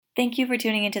Thank you for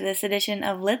tuning into this edition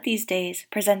of Lit These Days,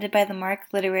 presented by the Mark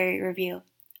Literary Review.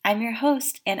 I'm your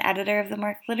host and editor of the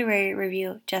Mark Literary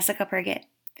Review, Jessica Purgett.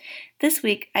 This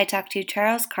week, I talked to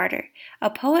Charles Carter, a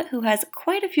poet who has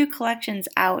quite a few collections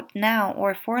out now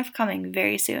or forthcoming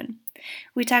very soon.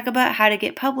 We talk about how to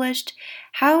get published,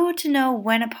 how to know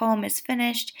when a poem is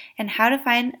finished, and how to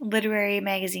find literary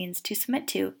magazines to submit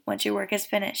to once your work is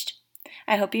finished.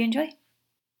 I hope you enjoy.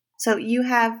 So you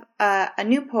have a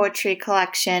new poetry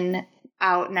collection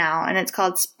out now, and it's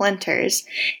called Splinters.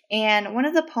 And one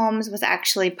of the poems was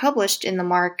actually published in the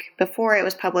Mark before it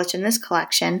was published in this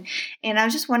collection. And I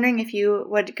was just wondering if you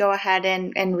would go ahead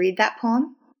and read that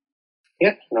poem.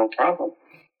 Yeah, no problem.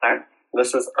 All right.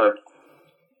 This is Earth.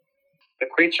 The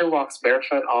creature walks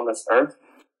barefoot on this earth,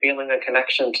 feeling a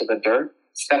connection to the dirt,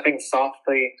 stepping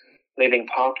softly, leaving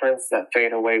paw prints that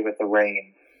fade away with the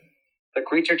rain. The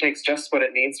creature takes just what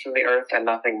it needs from the earth and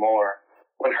nothing more.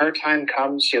 When her time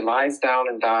comes, she lies down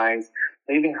and dies,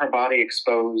 leaving her body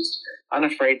exposed,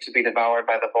 unafraid to be devoured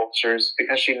by the vultures,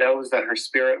 because she knows that her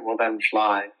spirit will then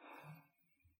fly.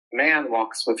 Man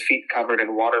walks with feet covered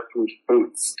in waterproof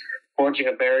boots, forging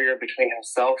a barrier between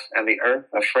himself and the earth,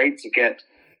 afraid to get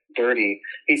dirty.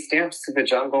 He stamps through the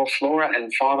jungle, flora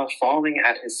and fauna falling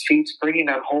at his feet, bringing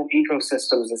down whole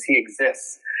ecosystems as he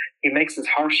exists. He makes his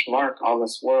harsh mark on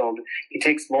this world. He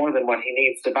takes more than what he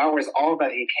needs, devours all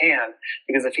that he can,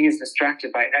 because if he is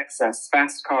distracted by excess,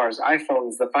 fast cars,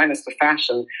 iPhones, the finest of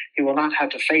fashion, he will not have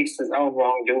to face his own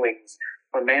wrongdoings.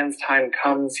 When man's time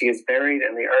comes, he is buried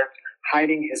in the earth,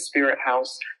 hiding his spirit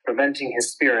house, preventing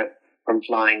his spirit from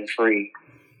flying free.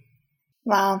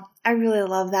 Wow, I really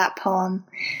love that poem.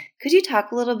 Could you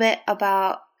talk a little bit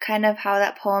about kind of how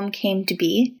that poem came to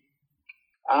be?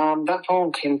 That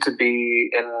poem came to be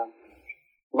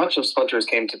much of Splinters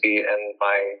came to be in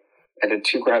I did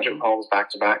 2 graduate poems back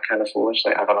to back, kind of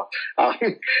foolishly, I don't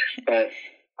know. But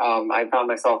I found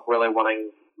myself really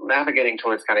navigating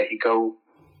towards kind of eco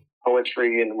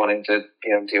poetry and wanting to,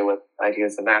 deal with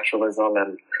ideas of naturalism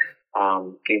and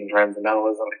even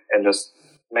transcendentalism and just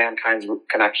mankind's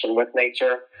connection with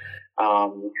nature.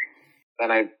 And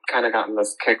I kind of gotten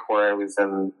this kick where I was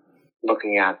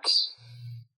looking at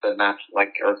the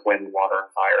like earth, wind, water,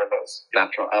 and fire, those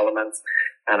natural elements,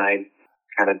 and I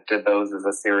kind of did those as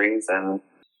a series, and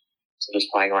so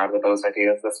just playing around with those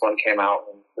ideas. This one came out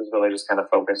and was really just kind of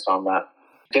focused on that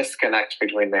disconnect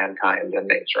between mankind and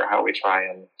nature, how we try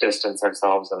and distance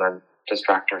ourselves and then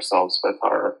distract ourselves with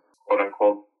our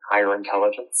quote-unquote higher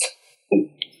intelligence.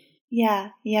 Yeah,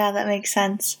 that makes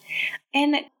sense.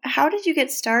 And how did you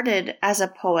get started as a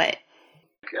poet?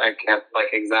 I can't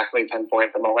exactly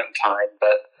pinpoint the moment in time, but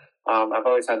I've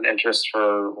always had an interest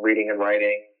for reading and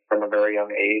writing from a very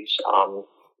young age.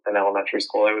 In elementary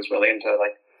school, I was really into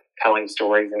telling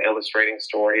stories and illustrating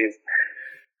stories.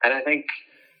 And I think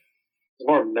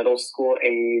more middle school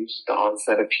age, the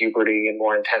onset of puberty and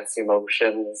more intense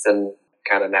emotions, and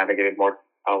kind of navigated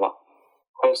a lot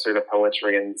closer to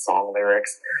poetry and song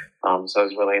lyrics. So I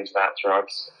was really into that throughout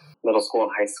middle school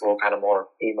and high school, kind of more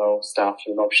emo stuff,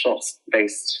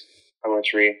 emotional-based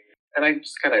poetry. And I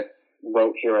just kind of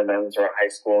wrote here and then throughout high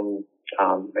school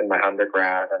and in my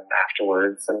undergrad and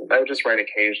afterwards. And I would just write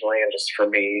occasionally and just for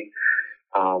me.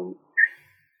 And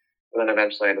then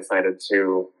eventually I decided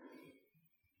to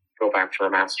go back for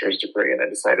a master's degree, and I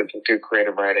decided to do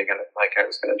creative writing, and I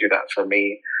was going to do that for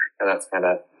me. And that's kind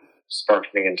of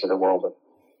sparked me into the world of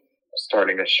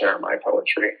starting to share my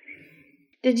poetry.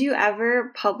 Did you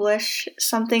ever publish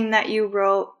something that you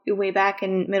wrote way back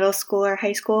in middle school or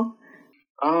high school?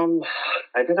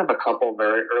 I did have a couple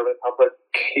very early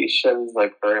publications,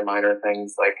 very minor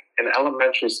things. In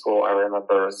elementary school, I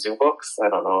remember zoo books. I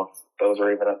don't know if those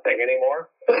are even a thing anymore.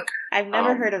 I've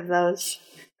never heard of those.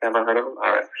 Never heard of them?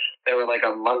 All right. They were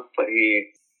a monthly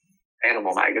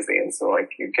animal magazine. So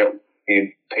you'd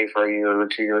pay for a year or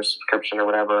 2 year subscription or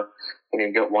whatever, and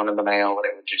you'd get one in the mail, and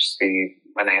it would just be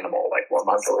an animal. 1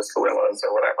 month it was gorillas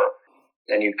or whatever.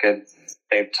 And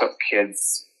they took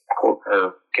kids'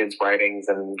 writings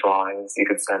and drawings you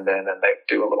could send in, and they'd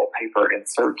do a little paper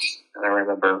insert. And I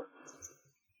remember,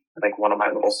 one of my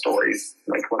little stories,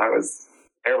 when I was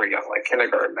very young,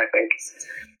 kindergarten, I think,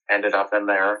 ended up in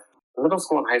there. In middle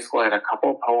school and high school, I had a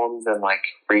couple poems in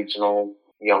regional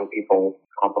young people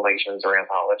compilations or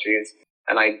anthologies.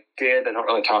 And I don't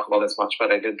really talk about this much,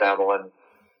 but I did dabble in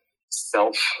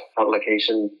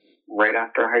self-publication right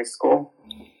after high school.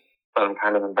 But I'm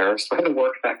kind of embarrassed by the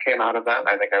work that came out of that.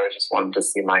 I think I just wanted to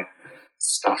see my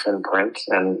stuff in print.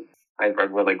 And I've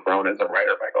really grown as a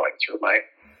writer by going through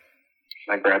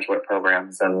my graduate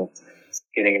programs and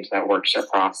getting into that workshop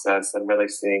process and really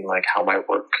seeing how my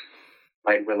work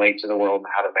might relate to the world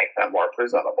and how to make that more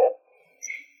presentable.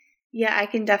 Yeah, I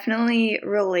can definitely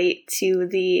relate to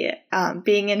the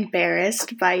being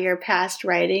embarrassed by your past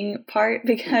writing part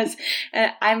because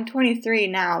I'm 23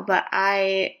 now, but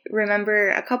I remember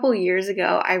a couple years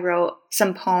ago I wrote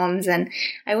some poems and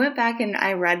I went back and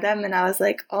I read them and I was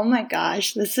like, oh my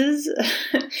gosh, this is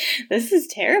this is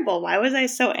terrible. Why was I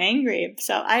so angry?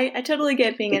 So I totally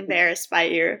get being embarrassed by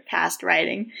your past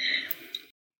writing.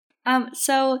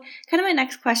 So kind of my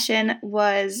next question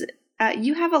was,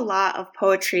 you have a lot of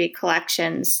poetry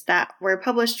collections that were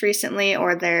published recently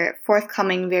or they're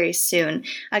forthcoming very soon.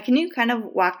 Can you kind of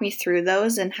walk me through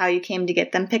those and how you came to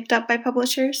get them picked up by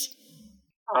publishers?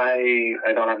 I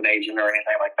don't have an agent or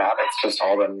anything like that. It's just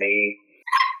all been me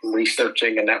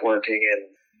researching and networking and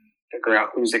figuring out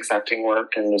who's accepting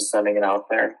work and just sending it out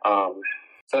there.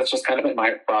 So it's just kind of been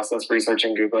my process,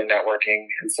 researching, Googling, networking,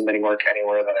 and submitting work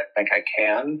anywhere that I think I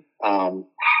can.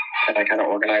 And I kind of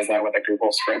organize that with a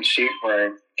Google spreadsheet where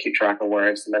I keep track of where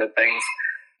I've submitted things.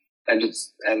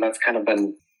 And that's kind of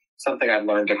been something I've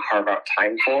learned to carve out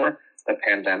time for. The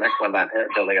pandemic, when that hit,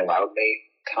 really allowed me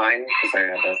time because I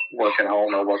had to work at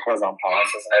home or work was on pause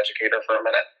as an educator for a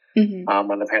minute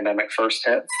when the pandemic first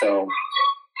hit. So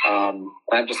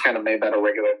I've just kind of made that a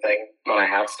regular thing when I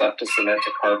have stuff to submit,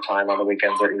 to carve time on the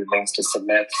weekends or evenings to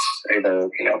submit either,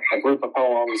 a group of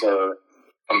poems or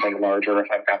something larger if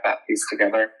I've got that piece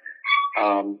together.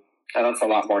 And that's a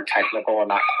lot more technical and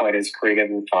not quite as creative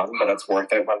and fun, but it's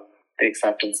worth it when the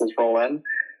acceptances roll in.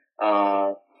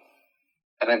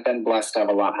 And I've been blessed to have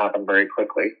a lot happen very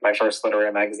quickly. My first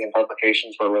literary magazine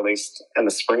publications were released in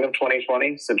the spring of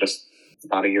 2020, so just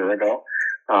about a year ago.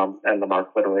 And the Mark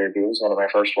Literary Review was one of my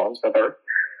first ones with Earth.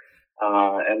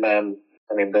 And then,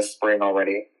 this spring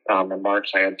already, in March,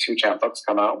 I had 2 chapbooks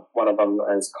come out. One of them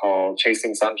is called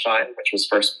Chasing Sunshine, which was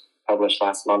first published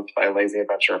last month by Lazy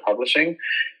Adventure Publishing.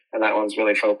 And that one's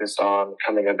really focused on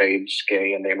coming of age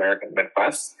gay in the American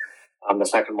Midwest. The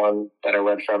second one that I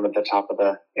read from at the top of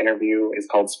the interview is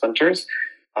called Splinters.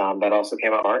 That also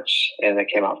came out in March, and it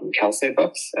came out from Kelsey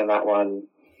Books. And that one,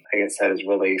 like I said, is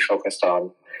really focused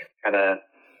on kind of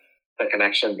the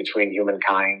connection between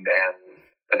humankind and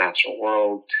the natural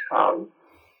world, kind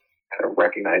of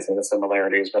recognizing the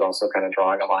similarities, but also kind of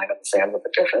drawing a line in the sand with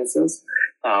the differences,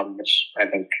 which I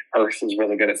think Earth is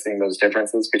really good at seeing those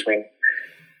differences between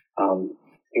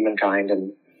humankind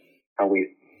and how we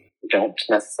don't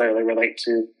necessarily relate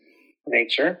to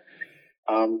nature.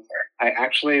 I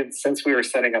actually, since we were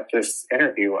setting up this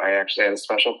interview, I actually had a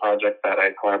special project that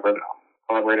I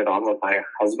collaborated on with my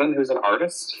husband, who's an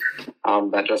artist,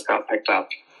 that just got picked up.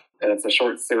 And it's a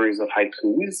short series of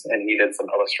haikus, and he did some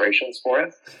illustrations for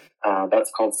it.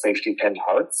 That's called Safety Pinned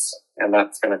Hearts, and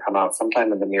that's going to come out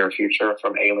sometime in the near future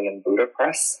from Alien Buddha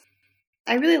Press.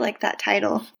 I really like that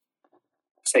title.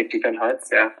 Safety Pinned Hearts,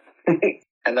 yeah.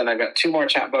 And then I've got 2 more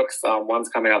chapbooks. One's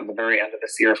coming out at the very end of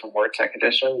this year from Word Tech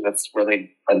Edition. That's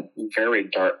really a very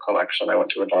dark collection. I went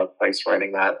to a dark place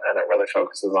writing that, and it really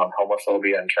focuses on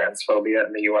homophobia and transphobia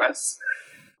in the U.S.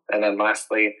 And then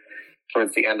lastly,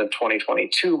 towards the end of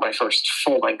 2022, my first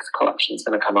full-length collection is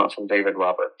going to come out from David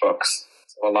Robert Books.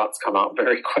 So a lot's come out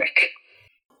very quick.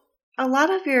 A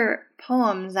lot of your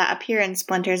poems that appear in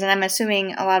Splinters, and I'm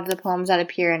assuming a lot of the poems that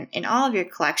appear in all of your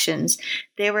collections,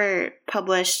 they were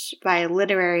published by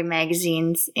literary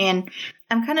magazines. And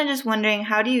I'm kind of just wondering,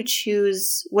 how do you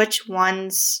choose which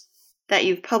ones that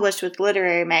you've published with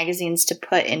literary magazines to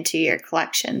put into your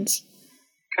collections?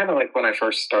 Kind of like when I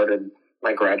first started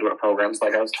my graduate programs, I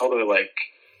was totally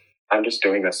I'm just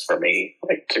doing this for me,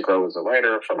 to grow as a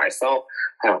writer, for myself.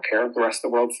 I don't care if the rest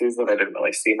of the world sees it. I didn't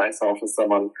really see myself as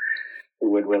someone who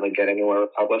would really get anywhere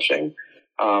with publishing.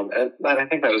 And I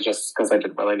think that was just because I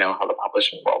didn't really know how the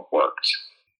publishing world worked.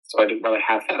 So I didn't really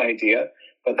have that idea.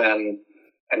 But then,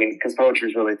 because poetry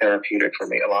is really therapeutic for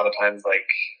me. A lot of times,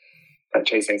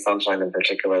 Chasing Sunshine in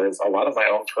particular is a lot of my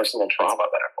own personal trauma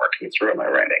that I'm working through in my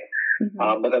writing.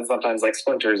 Mm-hmm. But then sometimes,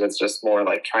 Splinters, it's just more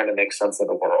trying to make sense of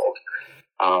the world.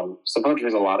 So poetry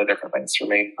is a lot of different things for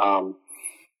me.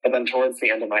 And then towards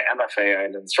the end of my MFA, I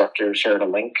had an instructor shared a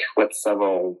link with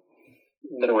several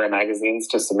literary magazines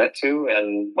to submit to.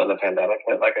 And when the pandemic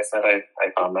hit, like I said, I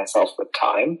found myself with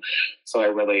time. So I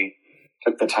really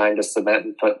took the time to submit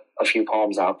and put a few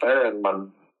poems out there. And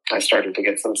when I started to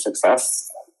get some success,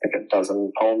 like a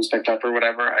dozen poems picked up or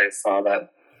whatever, I saw that,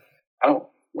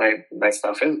 my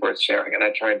stuff is worth sharing. And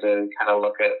I tried to kind of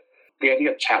look at the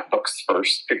idea of chapbooks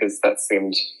first, because that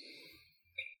seemed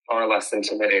far less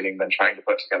intimidating than trying to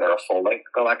put together a full-length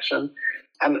collection.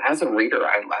 And as a reader,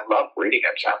 I love reading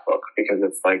a chapbook because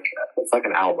it's like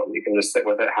an album. You can just sit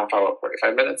with it half hour,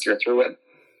 45 minutes, you're through it.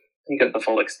 you get the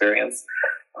full experience.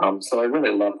 So I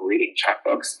really love reading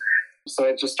chapbooks. So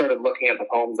I just started looking at the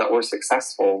poems that were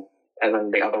successful, and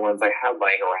then the other ones I had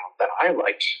lying around that I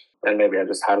liked, and maybe I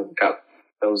just hadn't got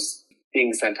those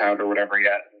being sent out or whatever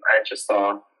yet. And I just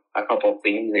saw a couple of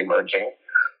themes emerging.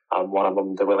 One of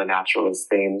them, the really naturalist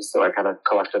themes, so I kind of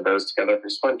collected those together for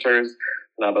Splinters.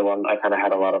 Another one, I kind of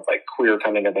had a lot of like queer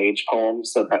coming of age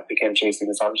poems, so that became Chasing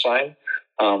the Sunshine.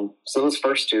 So those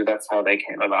first two, that's how they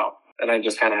came about. And I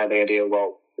just kind of had the idea,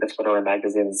 well, if literary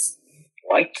magazines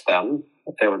liked them,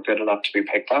 if they were good enough to be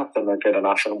picked up, then they're good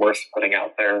enough and worth putting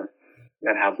out there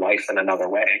and have life in another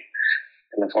way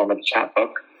in the form of the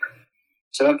chapbook.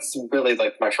 So that's really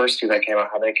like my first two that came out,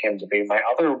 how they came to be. My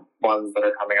other ones that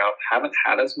are coming out haven't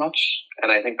had as much,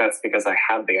 and I think that's because I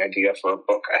had the idea for a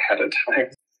book ahead of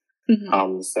time.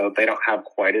 Mm-hmm. So they don't have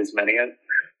quite as many of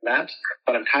that,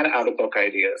 but I'm kind of out of book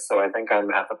ideas. So I think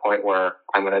I'm at the point where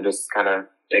I'm going to just kind of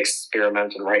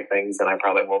experiment and write things, and I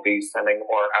probably will be sending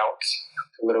more out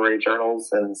to literary journals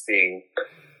and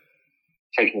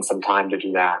taking some time to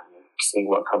do that, and seeing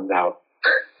what comes out.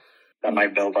 That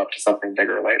might build up to something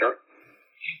bigger later.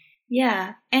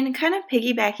 Yeah, and kind of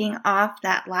piggybacking off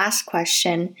that last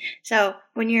question. So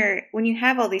when you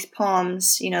have all these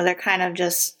poems, they're kind of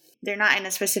just, they're not in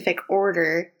a specific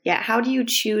order yet. How do you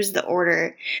choose the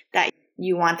order that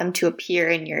you want them to appear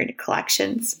in your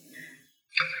collections?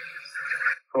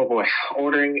 Oh boy,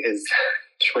 ordering is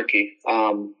tricky,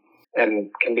 and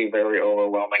can be very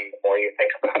overwhelming the more you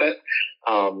think about it.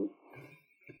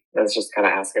 It's just kind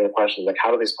of asking the questions like,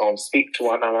 how do these poems speak to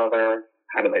one another?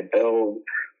 How do they build?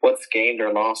 What's gained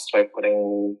or lost by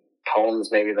putting poems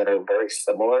maybe that are very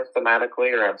similar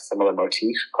thematically or have similar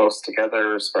motif close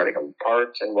together, spreading them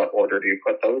apart? In what order do you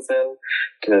put those in?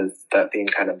 Does that theme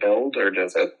kind of build, or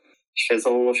does it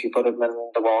fizzle if you put them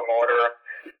in the wrong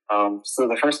order? So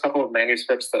the first couple of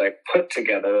manuscripts that I put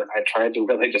together, I tried to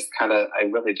really just I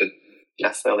really didn't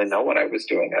necessarily know what I was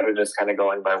doing. I was just kind of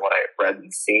going by what I had read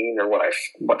and seen, or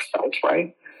what felt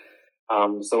right.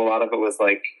 So a lot of it was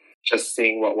like just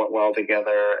seeing what went well together,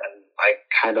 and I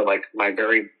kind of like my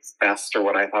very best, or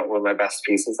what I thought were my best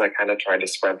pieces, I kind of tried to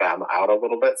spread them out a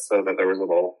little bit so that there was a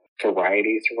little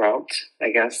variety throughout,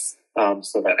 I guess,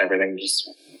 so that everything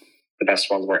the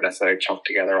best ones weren't necessarily chunked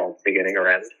together all beginning or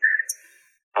end.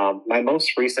 My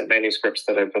most recent manuscripts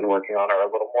that I've been working on are a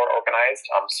little more organized.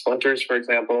 Splinters, for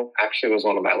example, actually was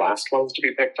one of my last ones to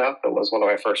be picked up. It was one of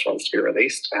my first ones to be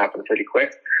released. It happened pretty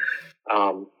quick.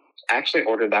 I actually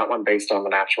ordered that one based on the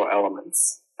natural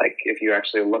elements. Like, if you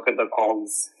actually look at the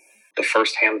poems, the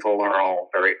first handful are all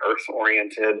very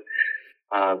earth-oriented.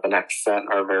 The next set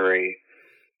are very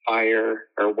fire,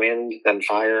 or wind, then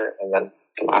fire, and then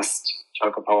the last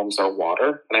chunk of poems are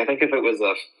water. And I think if it was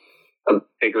a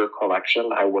bigger collection,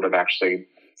 I would have actually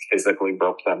physically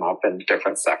broke them up in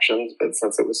different sections. But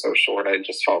since it was so short, I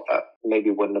just felt that maybe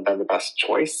wouldn't have been the best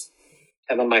choice.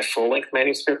 And then my full-length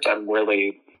manuscript, I'm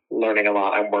really learning a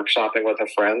lot. I'm workshopping with a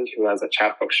friend who has a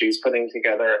chapbook she's putting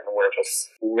together, and we're just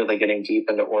really getting deep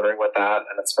into ordering with that.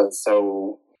 And it's been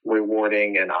so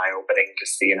rewarding and eye-opening to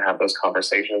see and have those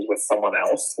conversations with someone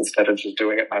else instead of just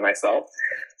doing it by myself.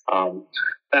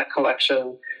 That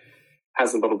collection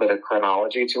has a little bit of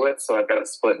chronology to it, so I've got it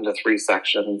split into 3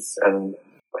 sections, and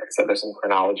like I said, there's some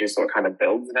chronology, so it kind of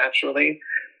builds naturally.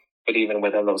 But even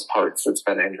within those parts, it's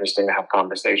been interesting to have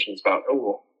conversations about,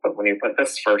 but when you put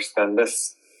this first, then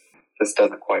this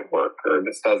doesn't quite work, or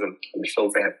this doesn't, it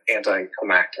feels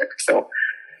anticlimactic. So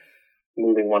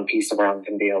moving one piece around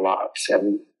can be a lot,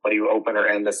 and what you open or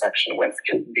end a section with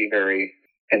can be very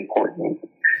important.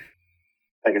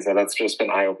 Like I said, that's just been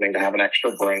eye-opening to have an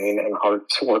extra brain and heart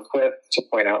to work with, to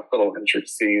point out little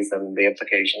intricacies and the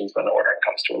implications when ordering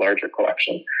comes to a larger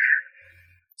collection.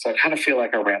 So I kind of feel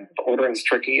like ordering's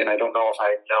tricky, and I don't know if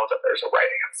I know that there's a right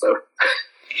answer.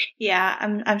 Yeah,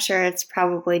 I'm sure it's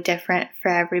probably different for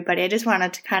everybody. I just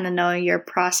wanted to kind of know your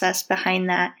process behind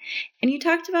that. And you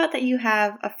talked about that you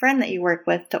have a friend that you work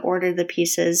with to order the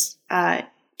pieces.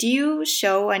 Do you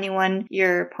show anyone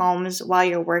your poems while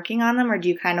you're working on them, or do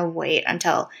you kind of wait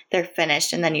until they're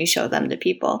finished and then you show them to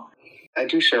people? I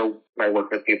do share my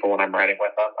work with people when I'm writing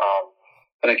with them,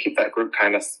 but I keep that group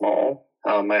kind of small.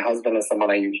 My husband is someone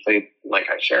I usually, I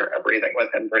share everything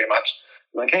with him pretty much.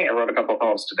 I'm like, hey, I wrote a couple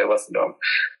poems today, listen to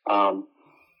them.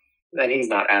 And he's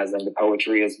not as into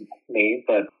poetry as me,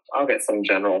 but I'll get some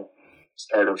general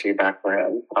starter feedback for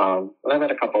him. And I've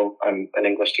had I'm an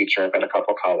English teacher, I've had a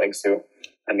couple colleagues who,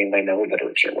 they know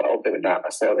literature well. They would not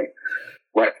necessarily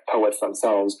write poets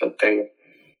themselves, but they,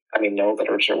 know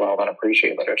literature well and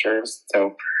appreciate literature.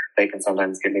 So they can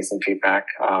sometimes give me some feedback.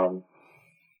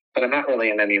 But I'm not really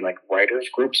in any writers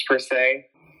groups per se.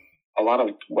 a lot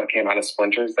of what came out of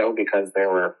Splinters, though, because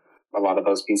a lot of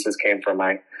those pieces came from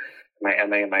my MA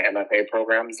and my MFA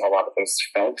programs. A lot of those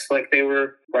felt like they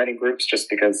were writing groups just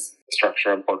because the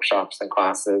structure of workshops and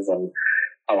classes, and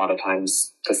a lot of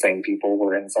times the same people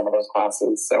were in some of those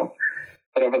classes. So,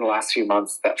 but over the last few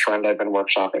months, that friend I've been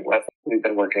workshopping with, we've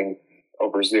been working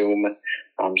over Zoom.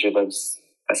 She lives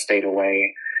a state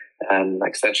away. And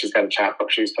like I said, she's got a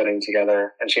chapbook she's putting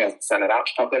together, and she hasn't sent it out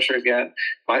to publishers yet.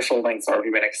 My full length's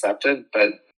already been accepted, but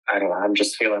I don't know. I'm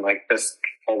just feeling like this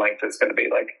full length is going to be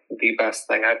like the best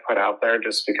thing I've put out there,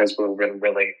 just because we've been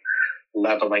really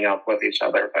leveling up with each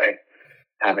other by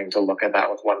having to look at that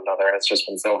with one another. And it's just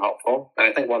been so helpful. And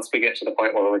I think once we get to the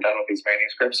point where we're done with these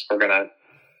manuscripts, we're going to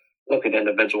look at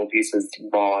individual pieces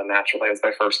raw and naturally as they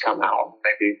first come out.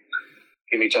 Maybe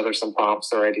give each other some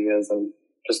prompts or ideas and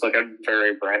just look at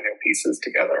very brand new pieces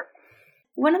together.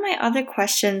 One of my other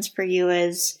questions for you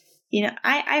is,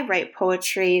 I write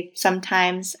poetry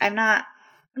sometimes. I'm not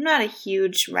a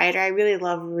huge writer. I really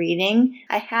love reading.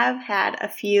 I have had a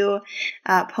few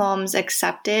poems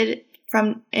accepted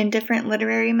in different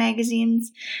literary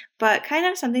magazines, but kind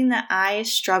of something that I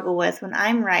struggle with when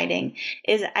I'm writing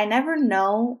is I never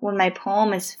know when my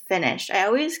poem is finished. I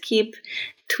always keep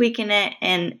tweaking it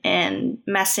and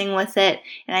messing with it,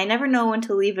 and I never know when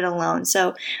to leave it alone.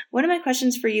 So one of my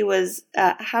questions for you was,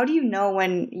 how do you know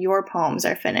when your poems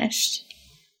are finished?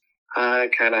 I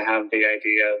kind of have the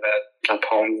idea that a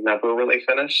poem's never really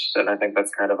finished, and I think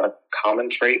that's kind of a common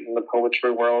trait in the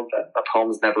poetry world, that a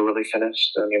poem's never really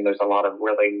finished. I mean, there's a lot of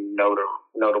really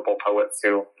notable poets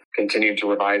who continue to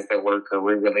revise their work or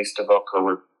re-released a book,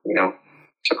 or,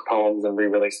 took poems and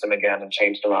re-released them again and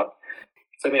changed them up.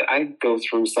 So, I mean, I go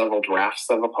through several drafts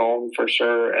of a poem for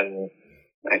sure, and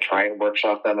I try and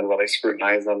workshop them and really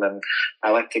scrutinize them, and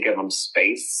I like to give them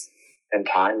space and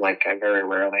time. Like, I very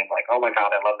rarely am like, oh my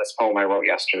God, I love this poem I wrote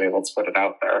yesterday, let's put it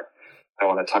out there. I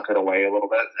want to tuck it away a little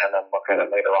bit and then look at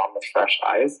it later on with fresh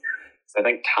eyes. So I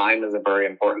think time is a very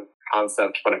important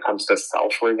concept when it comes to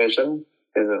self-revision,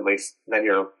 because at least then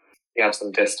you have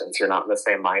some distance, you're not in the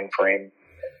same mind frame,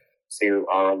 so you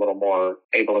are a little more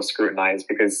able to scrutinize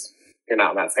because you're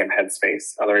not in that same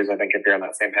headspace. Otherwise, I think if you're in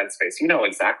that same headspace, you know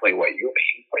exactly what you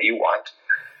mean, what you want.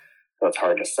 So it's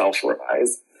hard to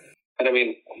self-revise. And I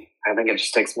mean, I think it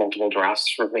just takes multiple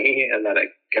drafts for me, and then it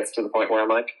gets to the point where I'm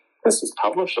like, this is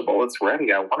publishable, it's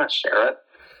ready, I want to share it.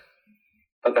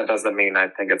 But that doesn't mean I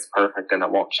think it's perfect and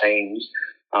it won't change.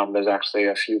 There's actually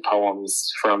a few poems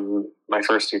from my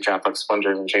first two chapbooks,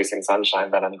 Splinters and Chasing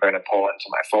Sunshine, that I'm going to pull into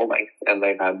my full length, and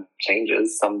they've had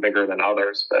changes, some bigger than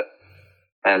others,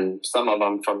 and some of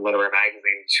them from Literary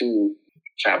Magazine to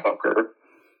chapbook or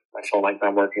my full length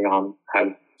I'm working on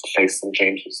have faced some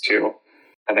changes too.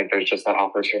 I think there's just that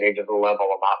opportunity to level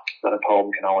them up, that a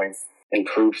poem can always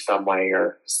improve some way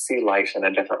or see life in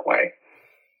a different way.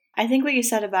 I think what you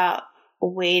said about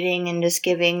waiting and just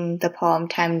giving the poem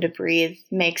time to breathe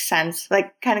makes sense.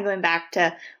 Like, kind of going back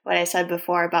to what I said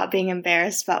before about being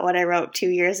embarrassed about what I wrote 2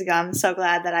 years ago. I'm so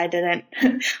glad that I didn't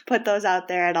put those out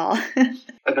there at all.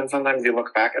 But then sometimes you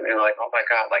look back and you're like, oh my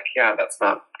God, like, yeah, that's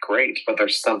not great, but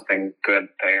there's something good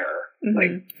there. Mm-hmm.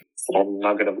 Like, it's a little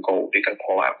nugget of gold you can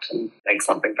pull out and make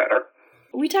something better.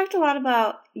 We talked a lot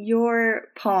about your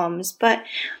poems, but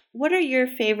what are your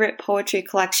favorite poetry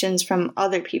collections from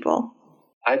other people?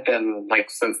 I've been,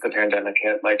 since the pandemic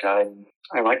hit,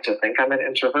 I like to think I'm an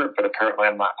introvert, but apparently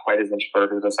I'm not quite as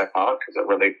introverted as I thought, because it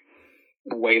really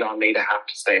weighed on me to have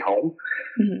to stay home.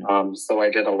 Mm-hmm. So I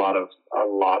did a lot of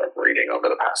reading over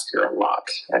the past year,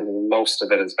 and most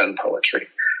of it has been poetry.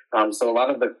 So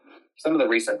some of the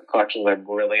recent collections I've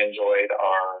really enjoyed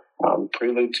are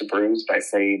Prelude to Bruise by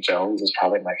Sadie Jones is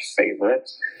probably my favorite.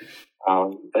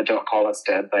 The Don't Call Us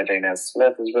Dead by Danez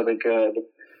Smith is really good.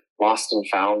 Lost and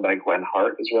Found by Gwen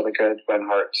Hart is really good. Gwen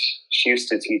Hart, she used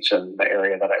to teach in the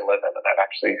area that I live in, and I've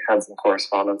actually had some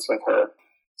correspondence with her.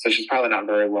 So she's probably not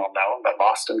very well known, but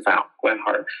Lost and Found, Gwen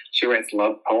Hart. She writes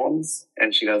love poems,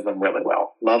 and she does them really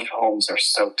well. Love poems are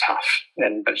so tough,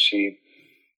 but she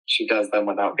does them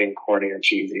without being corny or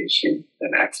cheesy. She's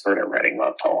an expert at writing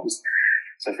love poems.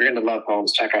 So if you're into love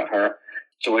poems, check out her.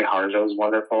 Joy Harjo is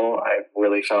wonderful. I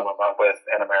really fell in love with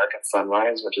An American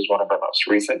Sunrise, which is one of her most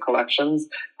recent collections,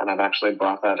 and I've actually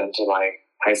brought that into my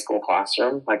high school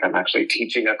classroom. I'm actually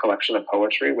teaching a collection of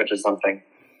poetry, which is something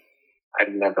I've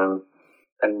never,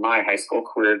 in my high school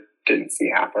career, didn't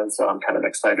see happen, so I'm kind of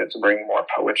excited to bring more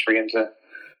poetry into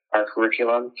our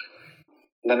curriculum.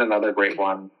 And then another great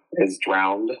one is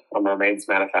Drowned, A Mermaid's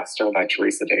Manifesto by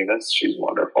Teresa Davis. She's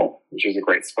wonderful. She's a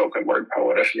great spoken word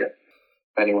poet if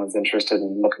anyone's interested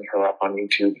in looking her up on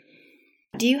YouTube.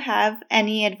 Do you have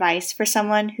any advice for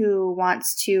someone who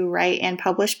wants to write and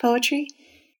publish poetry?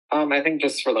 I think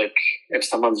just for if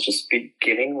someone's just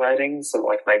beginning writing, so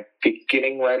my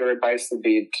beginning writer advice would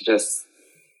be to just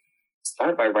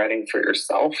start by writing for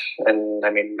yourself and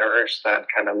nourish that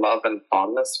kind of love and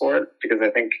fondness for it, because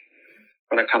I think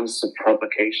when it comes to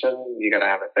publication, you got to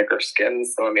have a thicker skin.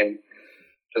 So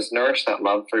just nourish that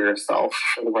love for yourself,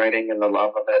 for the writing and the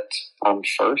love of it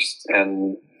first,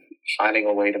 and finding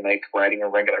a way to make writing a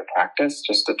regular practice,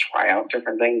 just to try out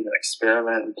different things and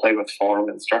experiment and play with form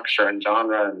and structure and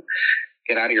genre and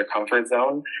get out of your comfort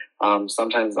zone.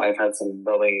 Sometimes I've had some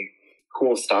really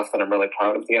cool stuff that I'm really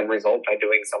proud of the end result by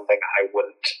doing something I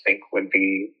wouldn't think would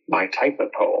be my type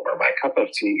of poem or my cup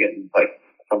of tea. And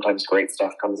sometimes great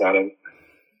stuff comes out of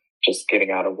just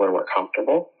getting out of where we're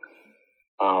comfortable.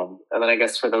 And then I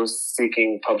guess for those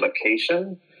seeking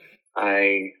publication,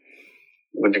 I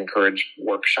would encourage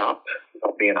workshop.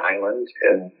 Don't be an island.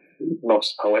 And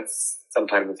most poets,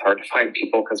 sometimes it's hard to find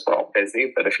people because we're all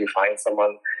busy. But if you find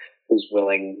someone who's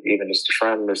willing, even just a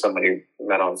friend or somebody you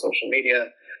met on social media,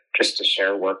 just to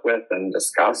share work with and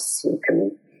discuss, you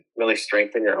can really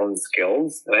strengthen your own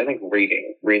skills. And I think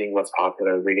reading what's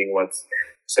popular, reading what's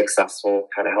successful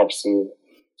kind of helps you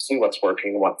see what's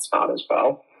working and what's not as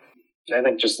well. I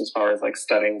think just as far as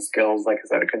studying skills, like I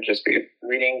said, it could just be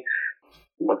reading,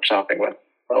 workshopping with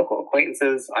local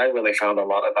acquaintances. I really found a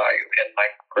lot of value in my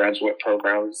graduate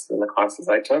programs in the classes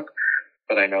I took,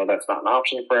 but I know that's not an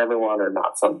option for everyone, or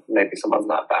maybe someone's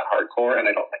not that hardcore, and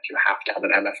I don't think you have to have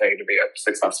an MFA to be a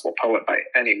successful poet by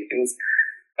any means.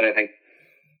 But I think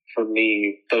for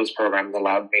me, those programs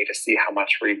allowed me to see how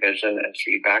much revision and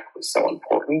feedback was so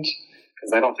important,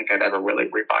 because I don't think I'd ever really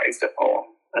revised a poem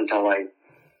until I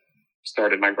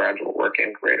started my graduate work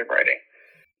in creative writing.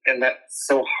 And that's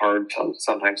so hard to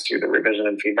sometimes do the revision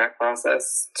and feedback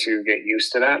process, to get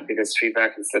used to that, because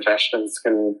feedback and suggestions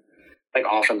can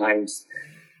oftentimes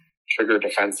trigger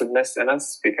defensiveness in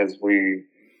us, because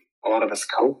a lot of us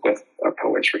cope with our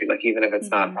poetry, even if it's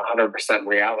not 100%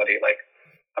 reality,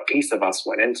 a piece of us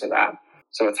went into that.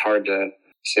 So it's hard to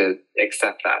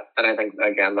accept that. And I think,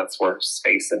 again, that's where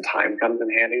space and time comes in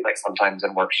handy. Sometimes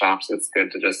in workshops, it's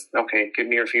good to just, okay, give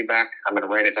me your feedback. I'm going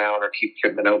to write it down or keep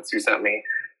the notes you sent me.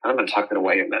 I'm going to tuck it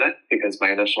away a minute, because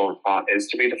my initial thought is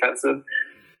to be defensive.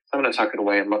 I'm going to tuck it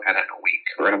away and look at it in a week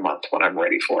or in a month when I'm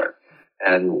ready for it.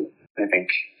 And I think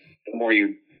the more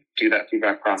you do that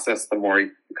feedback process, the more you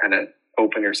kind of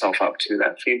open yourself up to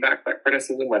that feedback, that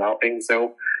criticism, without being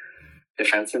so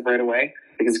defensive right away,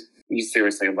 because you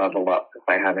seriously level up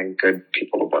by having good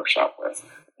people to workshop with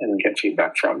and get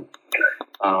feedback from.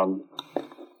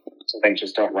 So I think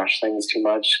just don't rush things too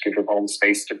much. Give your poem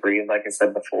space to breathe, like I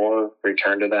said before.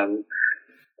 Return to them.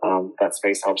 That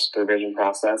space helps with the revision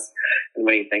process. And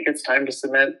when you think it's time to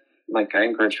submit, I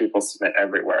encourage people to submit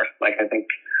everywhere. I think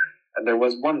there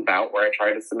was one bout where I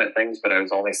tried to submit things, but I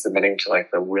was only submitting to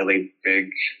the really big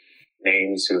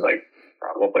names who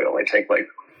probably only take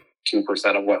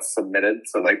 2% of what's submitted.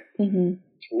 So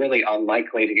really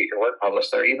unlikely to get your work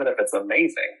published there, even if it's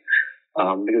amazing.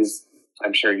 Because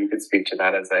I'm sure you could speak to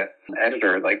that as an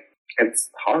editor. It's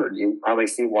hard. You probably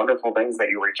see wonderful things that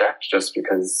you reject just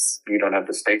because you don't have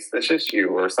the space to issue,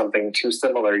 or something too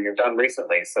similar you've done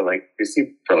recently. So you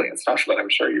see brilliant stuff that I'm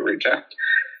sure you reject.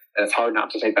 And it's hard not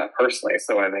to take that personally.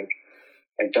 So I think,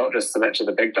 don't just submit to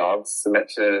the big dogs, submit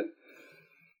to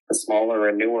the smaller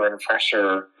and newer and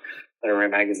fresher literary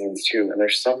magazines too. And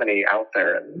there's so many out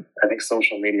there. And I think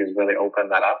social media has really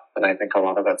opened that up. And I think a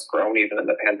lot of that's grown even in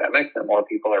the pandemic, that more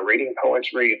people are reading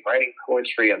poetry and writing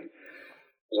poetry, and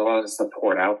there's a lot of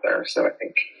support out there. So I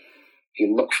think if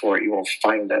you look for it, you will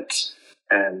find it.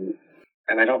 And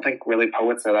I don't think really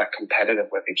poets are that competitive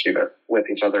with each other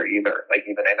either,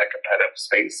 even in a competitive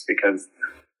space, because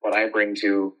what I bring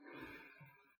to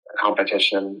a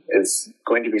competition is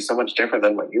going to be so much different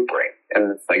than what you bring.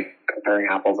 And it's comparing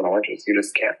apples and oranges. You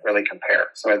just can't really compare.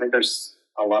 So I think there's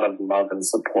a lot of love and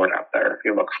support out there if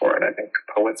you look for it. I think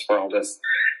poets, we're all just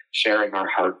sharing our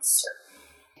hearts.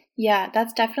 Yeah,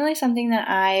 that's definitely something that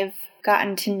I've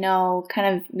gotten to know,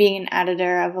 kind of being an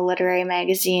editor of a literary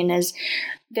magazine, is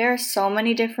there are so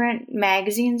many different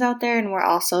magazines out there, and we're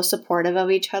all so supportive of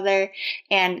each other.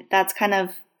 And that's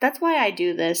why I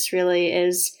do this, really,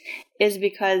 is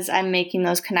because I'm making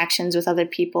those connections with other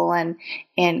people,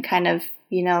 and kind of,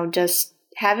 just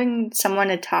having someone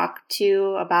to talk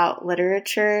to about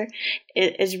literature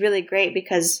is really great,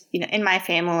 because, in my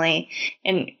family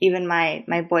and even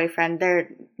my boyfriend, they're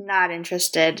not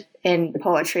interested in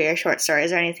poetry or short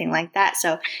stories or anything like that.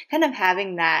 So kind of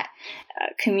having that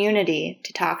community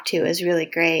to talk to is really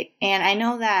great. And I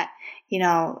know that,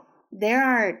 there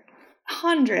are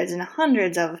hundreds and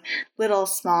hundreds of little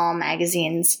small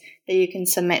magazines that you can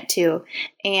submit to.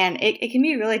 And it can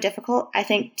be really difficult, I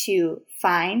think, to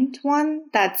find one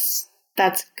that's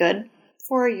good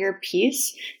for your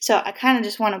piece. So I kind of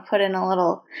just want to put in a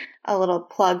little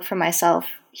plug for myself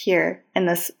here in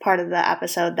this part of the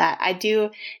episode that I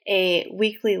do a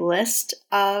weekly list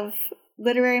of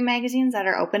literary magazines that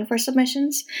are open for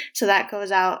submissions. So that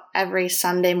goes out every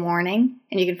Sunday morning,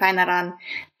 and you can find that on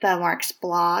the Mark's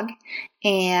blog.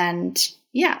 And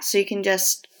yeah, so you can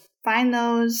just find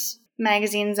those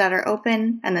magazines that are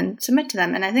open and then submit to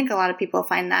them. And I think a lot of people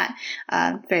find that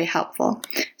very helpful.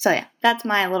 So yeah, that's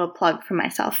my little plug for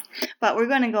myself. But we're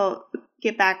going to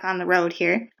get back on the road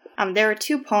here. There were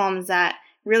two poems that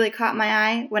really caught my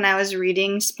eye when I was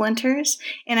reading Splinters,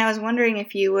 and I was wondering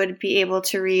if you would be able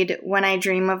to read When I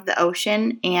Dream of the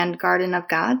Ocean and Garden of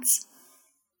Gods.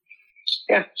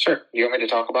 Yeah, sure. Do you want me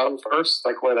to talk about them first,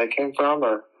 like where they came from?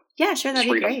 Or yeah, sure,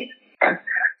 that'd be great. Okay.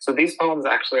 So these poems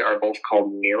actually are both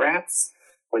called Nearats,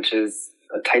 which is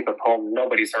a type of poem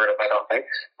nobody's heard of, I don't think.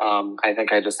 I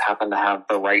think I just happened to have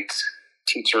the right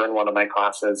teacher in one of my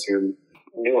classes who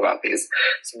knew about these.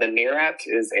 So the Nearat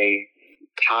is a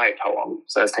Thai poem.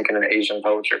 So I was taking an Asian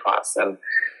poetry class, and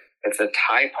it's a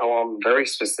Thai poem, very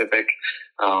specific.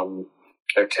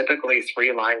 They're typically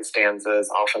 3-line stanzas.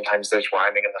 Oftentimes there's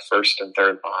rhyming in the first and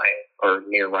third line, or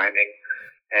near rhyming.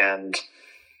 And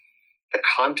the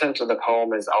content of the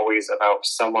poem is always about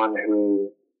someone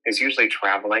who is usually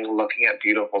traveling, looking at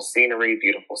beautiful scenery,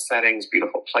 beautiful settings,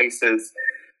 beautiful places,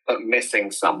 but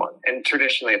missing someone. And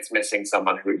traditionally it's missing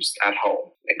someone who's at home.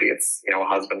 Maybe it's, a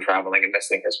husband traveling and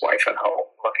missing his wife at home,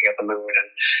 looking at the moon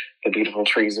and the beautiful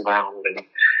trees around,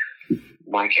 and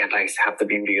why can't I have the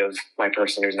beauty of my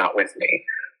person who's not with me?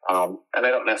 And I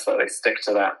don't necessarily stick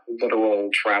to that literal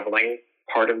traveling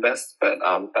part of this, but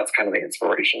that's kind of the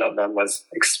inspiration of them, was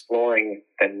exploring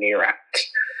the Nearat.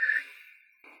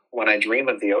 When I dream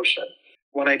of the ocean.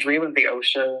 When I dream of the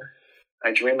ocean,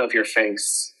 I dream of your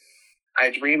face.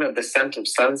 I dream of the scent of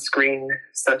sunscreen,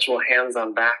 sensual hands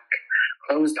on back,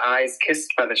 closed eyes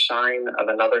kissed by the shine of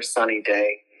another sunny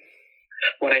day.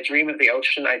 When I dream of the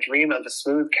ocean, I dream of the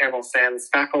smooth caramel sand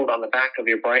spackled on the back of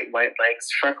your bright white legs,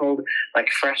 freckled like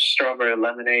fresh strawberry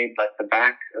lemonade, like the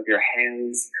back of your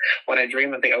hands. When I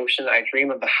dream of the ocean, I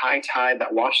dream of the high tide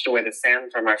that washed away the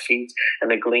sand from our feet and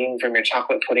the gleam from your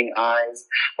chocolate pudding eyes.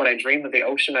 When I dream of the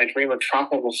ocean, I dream of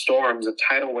tropical storms, of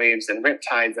tidal waves and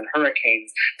riptides and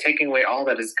hurricanes, taking away all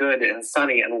that is good and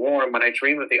sunny and warm. When I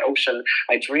dream of the ocean,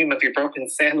 I dream of your broken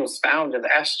sandals found in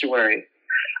the estuary.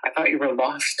 I thought you were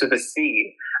lost to the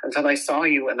sea. Until I saw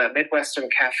you in that Midwestern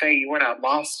cafe, you were not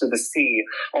lost to the sea,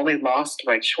 only lost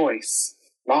by choice.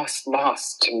 Lost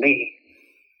to me.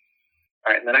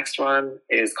 All right, and the next one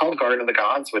is called Garden of the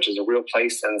Gods, which is a real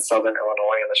place in southern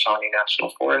Illinois in the Shawnee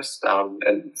National Forest.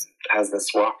 It has this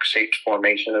rock-shaped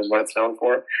formation is what it's known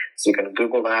for. So you can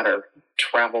Google that or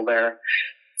travel there.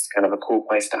 It's kind of a cool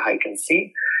place to hike and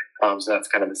see. So that's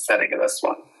kind of the setting of this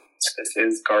one. So this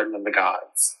is Garden of the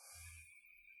Gods.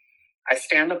 I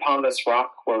stand upon this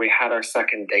rock where we had our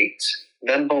second date,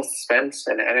 then both spent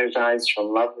and energized from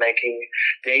lovemaking,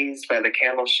 dazed by the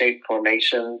camel-shaped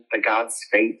formation, the god's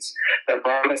fate, that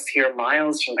brought us here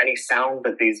miles from any sound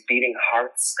but these beating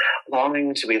hearts,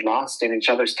 longing to be lost in each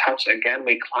other's touch again.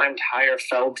 We climbed higher,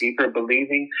 fell deeper,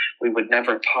 believing we would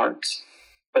never part.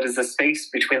 But as the space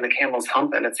between the camel's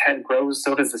hump and its head grows,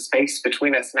 so does the space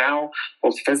between us now,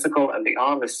 both physical and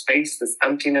beyond, this space, this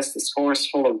emptiness, this forest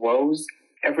full of woes.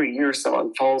 Every year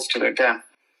someone falls to their death.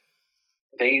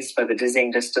 Dazed by the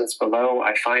dizzying distance below,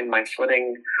 I find my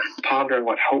footing, pondering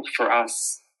what hope for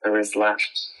us there is left.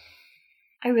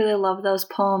 I really love those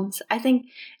poems. I think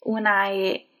when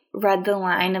I read the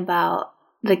line about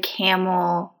the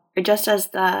camel, or just as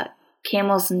the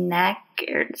camel's neck,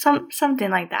 or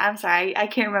something like that. I'm sorry, I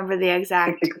can't remember the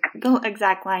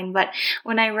exact line, but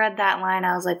when I read that line,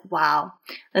 I was like, wow,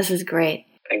 this is great.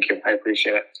 Thank you. I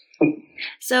appreciate it.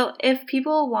 So if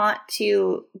people want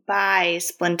to buy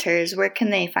Splinters, where can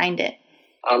they find it?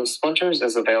 Splinters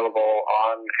is available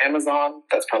on Amazon.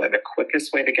 That's probably the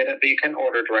quickest way to get it, but you can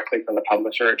order directly from the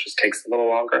publisher. It just takes a little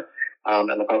longer.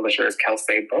 And the publisher is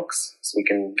Kelsay Books. So you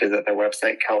can visit their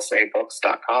website,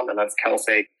 kelsaybooks.com, and that's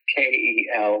Kelsay,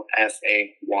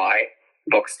 Kelsay,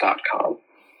 books.com.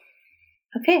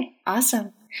 Okay,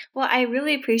 awesome. Well, I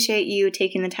really appreciate you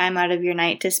taking the time out of your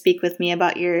night to speak with me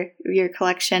about your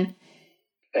collection.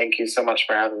 Thank you so much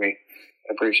for having me.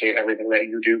 I appreciate everything that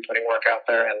you do, putting work out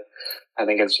there, and I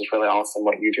think it's just really awesome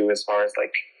what you do as far as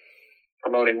like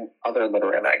promoting other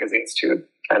literary magazines too,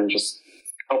 and just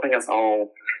helping us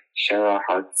all share our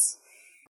hearts